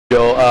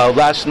Joe,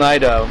 last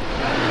night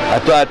I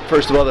thought,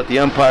 first of all, that the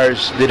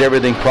umpires did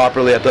everything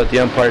properly. I thought the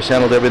umpires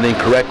handled everything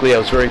correctly. I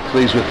was very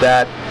pleased with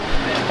that.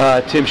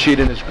 Tim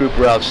Sheet and his group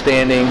were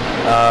outstanding.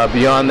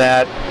 Beyond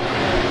that,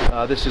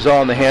 this is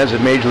all in the hands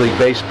of Major League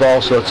Baseball,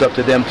 so it's up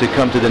to them to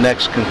come to the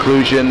next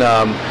conclusion.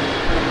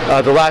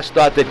 The last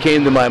thought that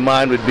came to my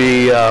mind would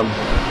be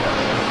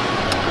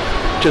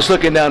just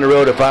looking down the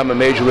road, if I'm a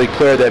Major League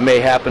player that may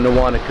happen to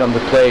want to come to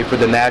play for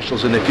the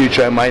Nationals in the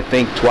future, I might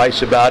think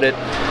twice about it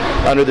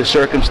under the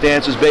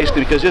circumstances,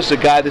 basically because this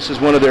is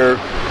one of their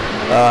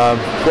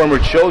former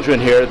children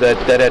here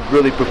that had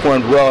really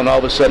performed well, and all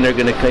of a sudden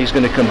he's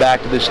going to come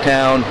back to this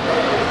town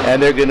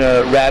and they're going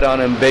to rat on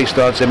him based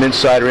on some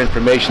insider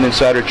information,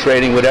 insider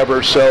trading,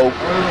 whatever. So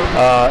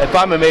if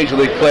I'm a Major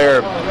League player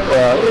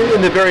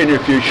in the very near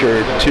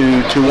future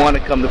to want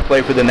to come to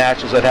play for the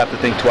Nationals, I'd have to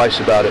think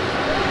twice about it.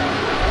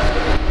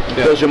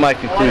 Yeah. Those are my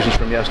conclusions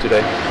from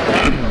yesterday.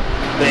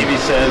 Navy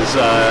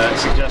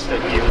suggests that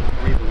you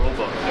read the rule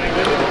book.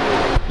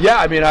 Yeah,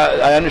 I mean,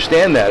 I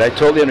understand that. I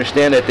totally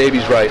understand that.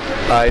 Davey's right.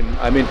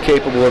 I'm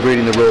incapable of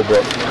reading the rule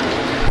book.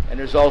 And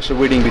there's also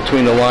reading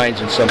between the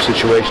lines in some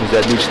situations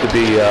that needs to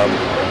be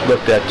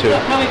looked at too.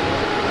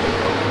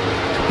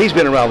 He's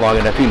been around long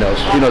enough. He knows.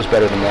 He knows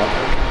better than that.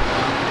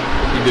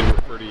 He did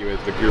refer to you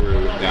as the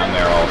guru down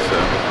there also.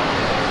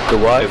 The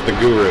what? As the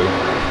guru.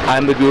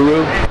 I'm the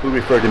guru? Who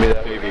referred to me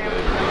that way? Davey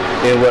did.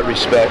 In what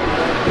respect?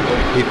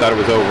 He thought it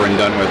was over and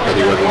done with, but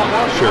he wasn't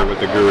sure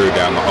with the guru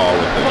down the hall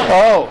with him.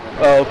 Oh,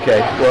 okay.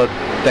 Well,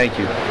 thank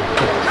you.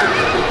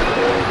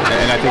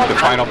 And I think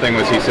the final thing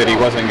was he said he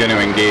wasn't going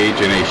to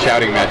engage in a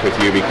shouting match with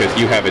you because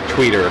you have a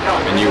tweeter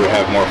and you would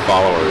have more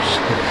followers.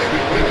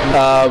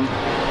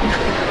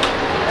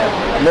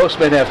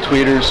 Most men have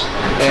tweeters,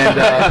 and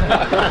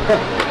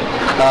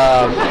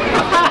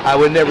I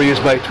would never use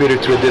my tweeter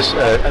to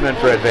an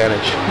unfair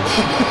advantage.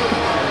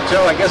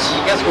 Joe, I guess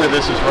where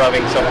this is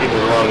rubbing some people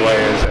the wrong way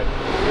is that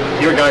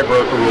your guy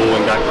broke a rule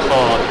and got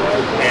caught,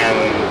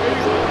 and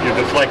you're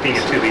deflecting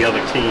it to the other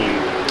team.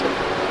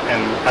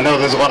 And I know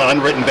there's a lot of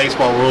unwritten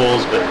baseball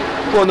rules, but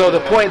well, no.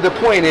 The point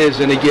is,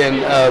 and again,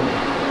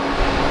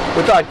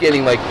 without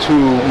getting like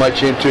too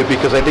much into it,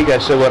 because I think I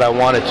said what I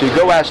wanted to.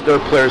 Go ask their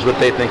players what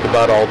they think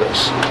about all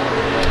this.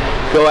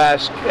 Go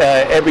ask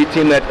every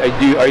team that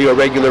are you a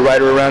regular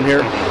writer around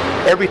here?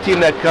 Every team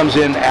that comes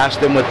in, ask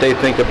them what they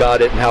think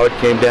about it and how it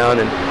came down,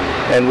 and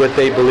what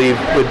they believe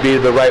would be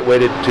the right way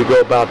to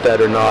go about that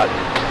or not.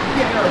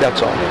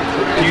 That's all.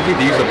 Do you think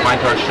the use of pine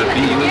tar should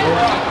be illegal?